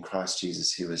sin. In Christ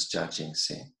Jesus, he was judging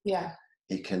sin. Yeah.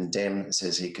 It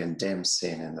says he condemns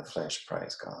sin in the flesh,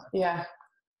 praise God. Yeah.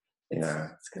 You know.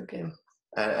 It's good.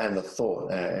 And the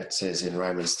thought, it says in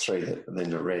Romans 3 that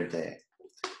Linda read there,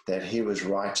 that he was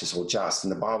righteous or just.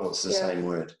 In the Bible, it's the same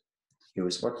word. He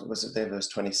was, what was it there, verse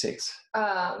 26?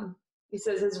 He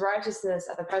says his righteousness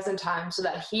at the present time, so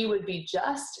that he would be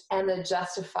just and the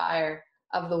justifier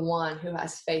of the one who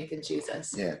has faith in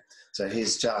Jesus. Yeah. So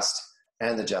he's just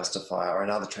and the justifier.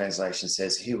 Another translation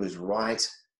says he was right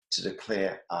to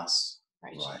declare us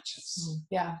righteous.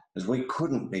 Yeah. Because we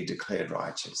couldn't be declared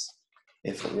righteous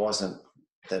if it wasn't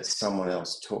that someone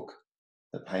else took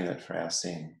the payment for our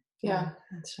sin. Yeah,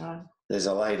 that's right. There's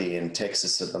a lady in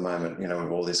Texas at the moment, you know,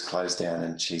 with all this closed down,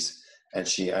 and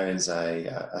she owns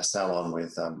a salon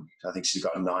with, I think she's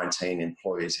got 19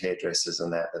 employees, hairdressers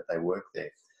and that they work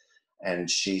there. And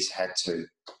she's had to,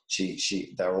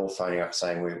 they're all phoning up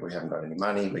saying, we haven't got any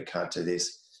money, we can't do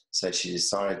this. So she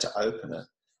decided to open it,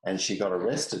 and she got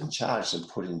arrested and charged and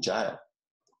put in jail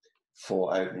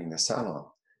for opening the salon.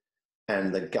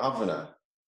 And the governor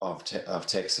of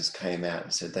Texas came out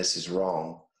and said, this is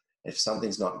wrong. If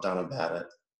something's not done about it,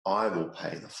 I will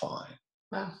pay the fine.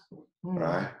 Wow.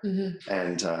 Right?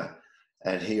 Mm-hmm.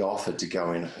 And he offered to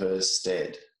go in her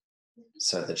stead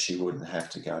so that she wouldn't have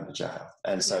to go into jail.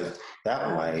 And so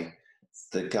that way,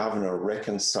 the governor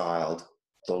reconciled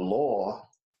the law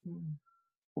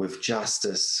with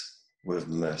justice, with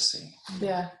mercy.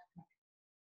 Yeah.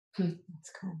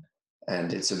 That's cool.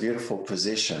 And it's a beautiful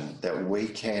position that we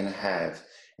can have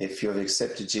if you've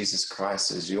accepted Jesus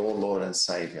Christ as your Lord and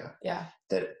Savior. Yeah.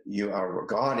 That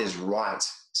God is right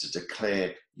to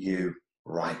declare you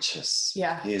righteous.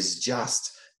 Yeah. He is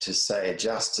just to say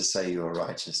you are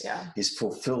righteous. Yeah. He's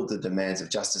fulfilled the demands of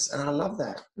justice. And I love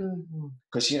that.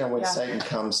 Because, when Satan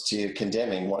comes to you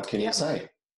condemning, what can you say?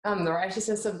 I'm the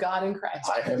righteousness of God in Christ.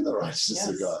 I am the righteousness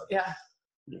of God. Yeah.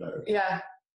 Yeah.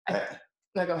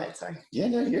 No, go ahead. Sorry. Yeah,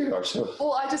 no, you are sure.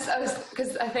 Well,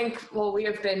 because I think, we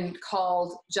have been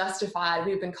called justified.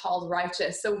 We've been called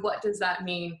righteous. So what does that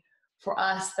mean for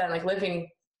us then, like living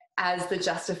as the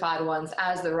justified ones,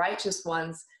 as the righteous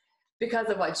ones, because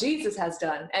of what Jesus has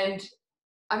done? And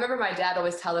I remember my dad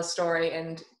always tell a story,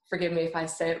 and forgive me if I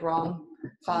say it wrong,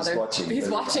 Father. He's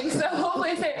watching, so hopefully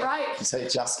I say it right. You say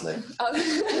it justly. But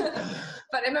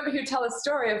I remember he would tell a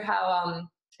story of how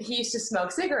he used to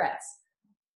smoke cigarettes.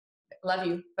 Love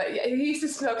you. But he used to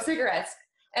smoke cigarettes.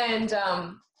 And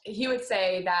he would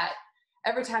say that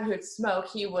every time he would smoke,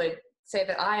 he would say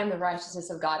that I am the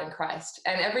righteousness of God in Christ.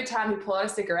 And every time he pulled out a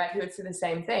cigarette, he would say the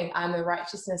same thing. I'm the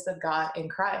righteousness of God in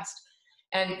Christ.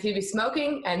 And he'd be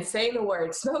smoking and saying the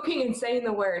word, smoking and saying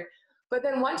the word. But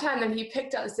then one time then he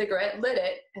picked up the cigarette, lit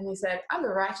it, and he said, I'm the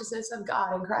righteousness of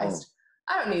God in Christ.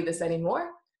 I don't need this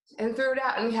anymore. And threw it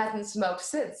out, and he hasn't smoked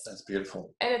since. That's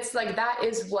beautiful. And it's like, that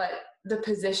is what the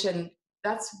position,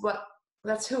 that's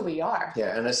who we are.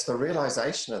 Yeah, and it's the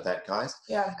realization of that, guys.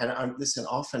 Yeah. And listen,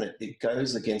 often it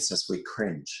goes against us, we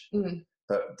cringe.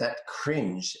 But that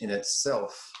cringe in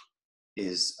itself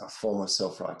is a form of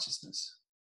self-righteousness.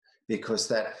 Because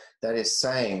that is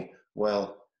saying,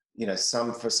 well,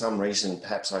 for some reason,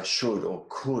 perhaps I should or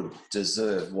could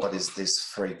deserve what is this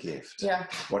free gift,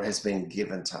 what has been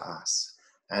given to us.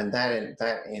 And that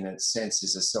in a sense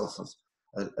is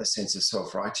a sense of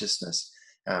self-righteousness.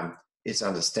 It's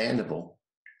understandable,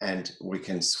 and we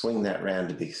can swing that round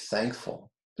to be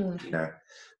thankful,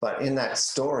 But in that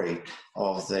story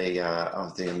of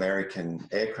the American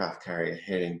aircraft carrier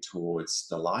heading towards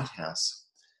the lighthouse,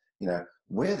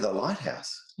 we're the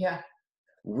lighthouse. Yeah.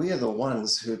 We're the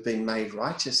ones who have been made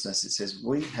righteousness. It says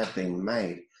we have been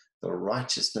made the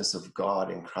righteousness of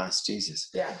God in Christ Jesus.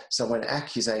 Yeah. So when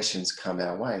accusations come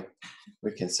our way,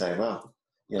 we can say, well,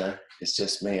 it's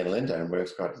just me and Linda, and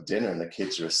we've got dinner and the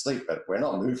kids are asleep, but we're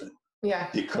not moving. Yeah.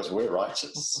 Because we're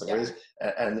righteous. So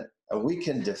and we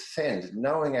can defend,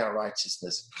 knowing our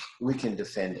righteousness, we can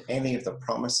defend any of the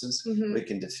promises. We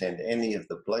can defend any of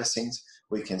the blessings.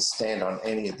 We can stand on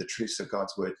any of the truths of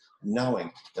God's word,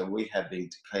 knowing that we have been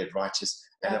declared righteous,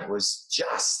 and it was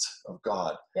just of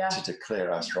God to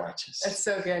declare us righteous. That's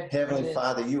so good. Heavenly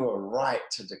Father, you are right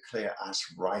to declare us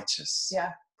righteous.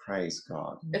 Yeah. Praise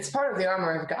God. It's part of the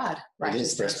armor of God. It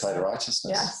is the breastplate of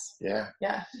righteousness. Yes. Yeah.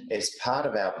 Yeah. It's part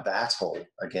of our battle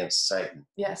against Satan.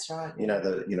 Yes, right.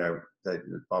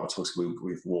 The Bible talks we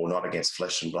war not against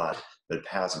flesh and blood, but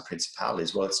powers and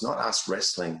principalities. Well, it's not us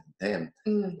wrestling them.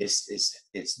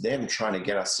 It's them trying to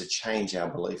get us to change our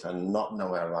belief and not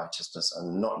know our righteousness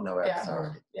and not know our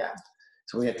authority. Yeah.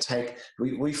 So we have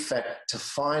to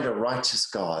find a righteous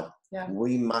God,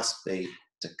 we must be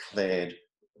declared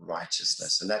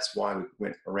righteousness. And that's why we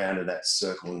went around in that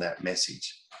circle in that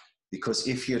message. Because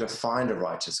if you're to find a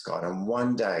righteous God, and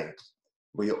one day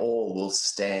we all will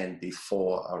stand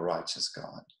before a righteous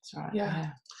God. That's right.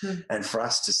 Yeah. And for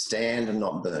us to stand and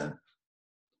not burn,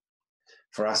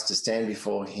 for us to stand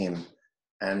before him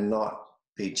and not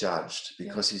be judged,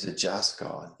 because he's a just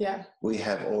God. Yeah. We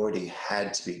have already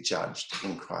had to be judged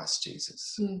in Christ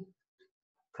Jesus.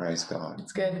 Praise God.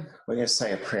 It's good. We're going to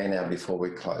say a prayer now before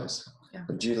we close. Yeah.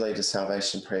 Would you lead a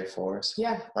salvation prayer for us?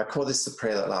 Yeah. I call this the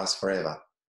prayer that lasts forever,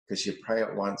 because you pray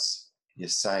it once, you're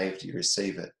saved, you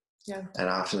receive it. Yeah. And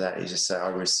after that, you just say, I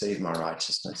receive my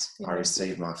righteousness. I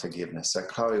receive my forgiveness. So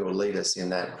Chloe will lead us in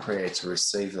that prayer to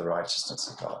receive the righteousness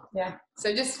of God. Yeah.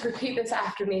 So just repeat this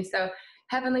after me. So,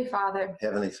 Heavenly Father.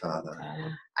 Heavenly Father.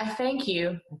 I thank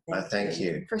you. I thank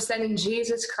you. For sending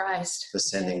Jesus Christ. For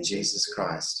sending Jesus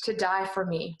Christ. To die for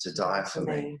me. To die for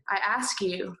me. I ask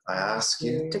you. I ask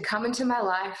you. To come into my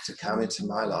life. To come into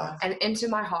my life. And into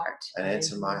my heart. And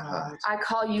into my heart. I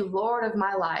call you Lord of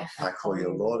my life. I call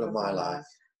you Lord of my life.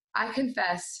 I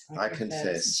confess. I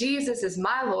confess. Jesus is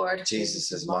my Lord.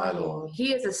 Jesus is my Lord.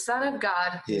 He is the Son of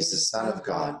God. He is the Son of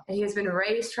God. And he has been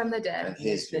raised from the dead. And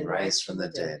he has been raised from the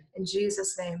dead. In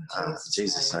Jesus' name.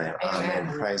 Jesus' name.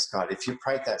 Amen. Praise God. If you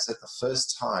prayed that's at the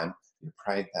first time you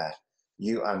prayed that,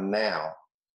 you are now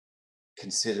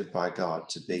considered by God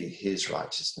to be his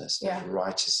righteousness, as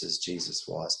righteous as Jesus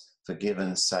was,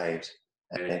 forgiven, saved,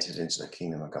 and entered into the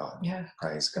kingdom of God. Yeah.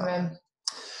 Praise God. Amen.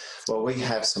 Well, we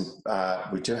have some.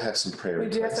 We do have some prayer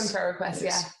requests. We do have some prayer requests.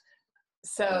 Yes. Yeah.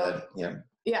 So.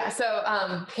 Yeah.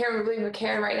 So Karen, we're believing with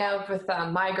Karen right now with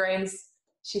migraines.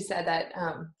 She said that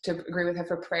to agree with her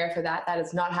for prayer for that. That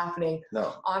is not happening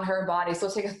on her body. So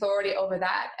we'll take authority over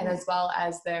that, and as well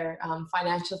as their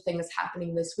financial thing that's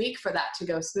happening this week for that to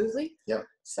go smoothly. Yep.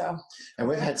 So. And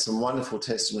we've had some wonderful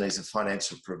testimonies of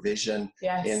financial provision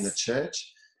in the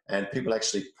church, and people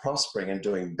actually prospering and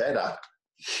doing better.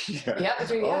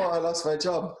 Oh, I lost my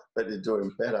job, but they're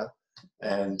doing better.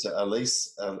 And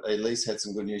Elise had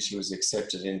some good news. She was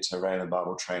accepted into Rhema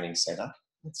Bible Training Center.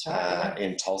 That's right.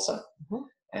 In Tulsa. Mm-hmm.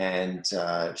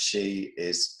 And she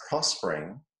is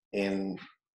prospering in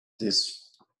this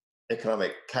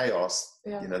economic chaos,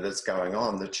 that's going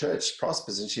on. The church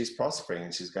prospers and she's prospering,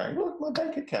 and she's going, look, my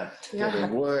bank account,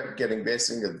 getting work, getting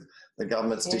blessing, and the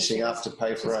government's dishing up to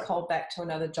pay for it. She's called back to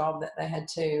another job that they had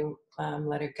to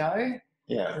let her go.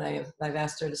 Yeah, they've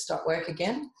asked her to start work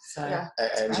again. So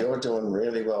and you're doing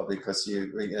really well because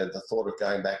the thought of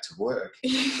going back to work.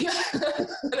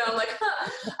 And I'm like,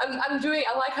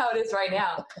 I like how it is right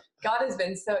now. God has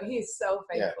been he's so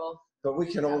faithful. Yeah. But we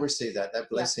can all receive that. That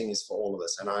blessing is for all of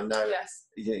us. And I know,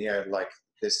 like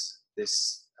this,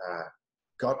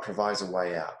 God provides a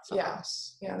way out for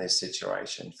us in this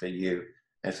situation, for you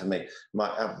and for me.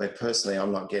 Personally,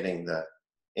 I'm not getting the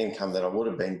income that I would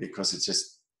have been because it's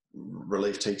just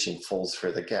relief teaching falls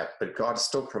through the gap, but God's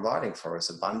still providing for us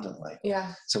abundantly.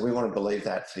 Yeah. So we want to believe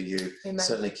that for you. Amen.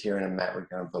 Certainly Kieran and Matt, we're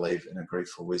going to believe and agree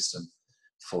for wisdom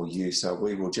for you. So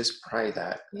we will just pray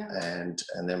that and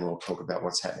then we'll talk about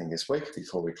what's happening this week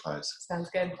before we close. Sounds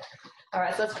good. All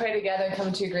right, so let's pray together and come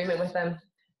into agreement with them.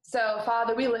 So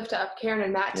Father, we lift up Kieran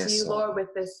and Matt to you, Lord,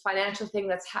 with this financial thing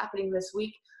that's happening this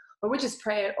week. Lord, we just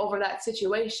pray over that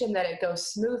situation, that it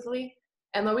goes smoothly.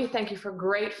 And Lord, we thank you for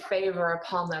great favor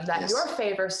upon them, that your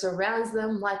favor surrounds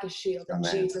them like a shield in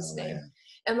Jesus' name.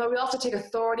 And Lord, we also take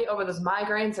authority over those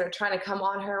migraines that are trying to come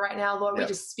on her right now. Lord, we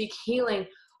just speak healing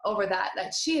over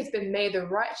that she has been made the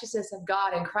righteousness of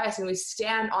God in Christ, and we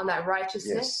stand on that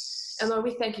righteousness. And Lord,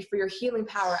 we thank you for your healing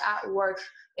power at work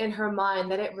in her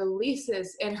mind, that it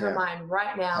releases in her mind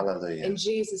right now. Hallelujah. In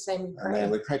Jesus' name we pray. Amen.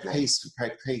 We pray peace. We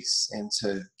pray peace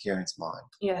into Kieran's mind.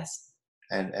 Yes.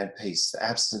 And peace, the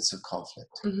absence of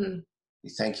conflict. Mm-hmm. We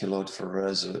thank you, Lord, for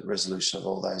resolution of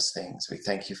all those things. We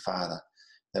thank you, Father,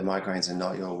 that migraines are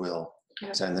not your will.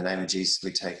 Yep. So in the name of Jesus,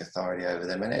 we take authority over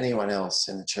them and anyone else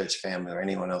in the church family or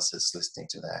anyone else that's listening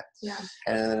to that. Yeah.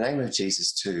 And in the name of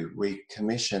Jesus, too, we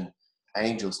commission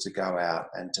angels to go out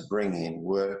and to bring in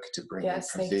work, to bring in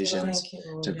provisions,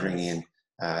 to bring in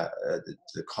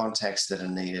the contacts that are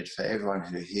needed for everyone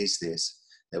who hears this,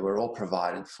 that we're all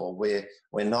provided for. We're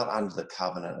not under the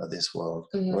covenant of this world.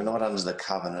 Mm-hmm. We're not under the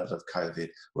covenant of COVID.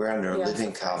 We're under a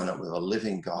living covenant with a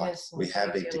living God. Yes, we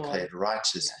have been declared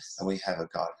righteous, and we have a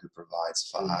God who provides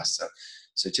for us.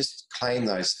 So just claim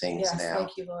those things now.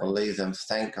 Thank you, Lord. Believe them.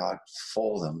 Thank God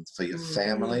for them, for your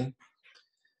family,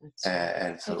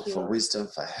 and for wisdom,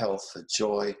 for health, for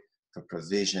joy, for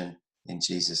provision, in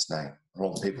Jesus' name. And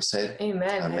all the people said,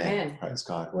 Amen. Amen. Praise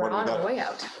God. We're on our way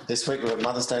out. This week we've got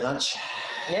Mother's Day lunch.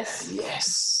 Yes.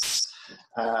 Yes.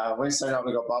 Wednesday night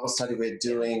we've got Bible study. We're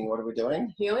doing, what are we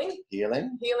doing? Healing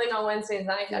on Wednesday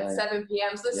night at 7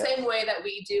 p.m. So the same way that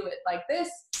we do it like this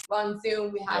on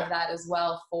Zoom, we have that as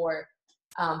well for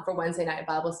Wednesday night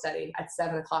Bible study at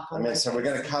 7 o'clock on Wednesday. So we're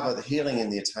going to cover the healing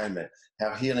and the atonement,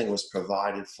 how healing was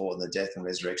provided for in the death and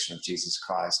resurrection of Jesus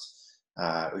Christ,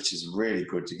 which is really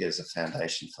good to give us a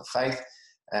foundation for faith.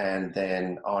 And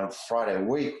then on Friday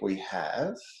week we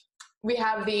have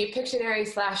the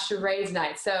Pictionary/charades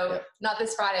night. So not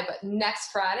this Friday, but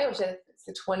next Friday, which is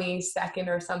the 22nd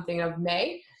or something of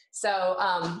May. So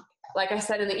like I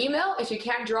said in the email, if you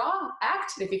can't draw,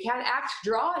 act. If you can't act,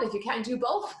 draw. And if you can't do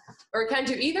both or can't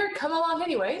do either, come along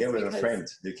anyways. Yeah, with a friend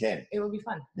who can. It will be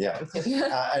fun. Yeah.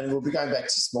 And we'll be going back to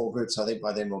small groups. I think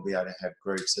by then we'll be able to have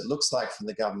groups. It looks like from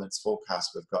the government's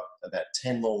forecast, we've got about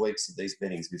 10 more weeks of these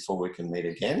meetings before we can meet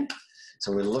again.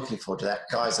 So we're looking forward to that.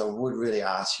 Guys, I would really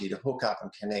ask you to hook up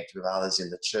and connect with others in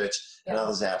the church and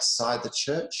others outside the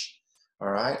church.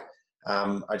 All right.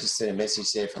 I just sent a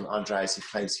message there from Andreas. He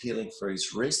claims healing for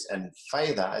his wrist, and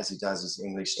Father, as he does his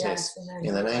English test.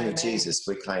 In the name of Jesus,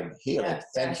 we claim healing.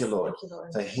 Thank you, Lord,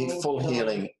 for full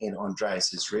healing in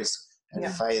Andreas's wrist, and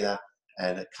Father,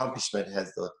 and accomplishment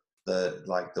has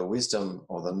the wisdom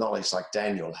or the knowledge like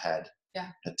Daniel had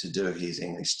to do his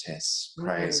English tests.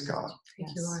 Praise God.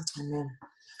 Thank you, Lord. Amen.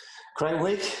 Great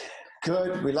week.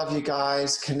 Good. We love you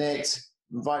guys. Connect.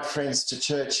 Invite friends to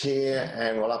church here,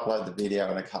 and we'll upload the video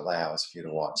in a couple of hours for you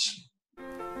to watch.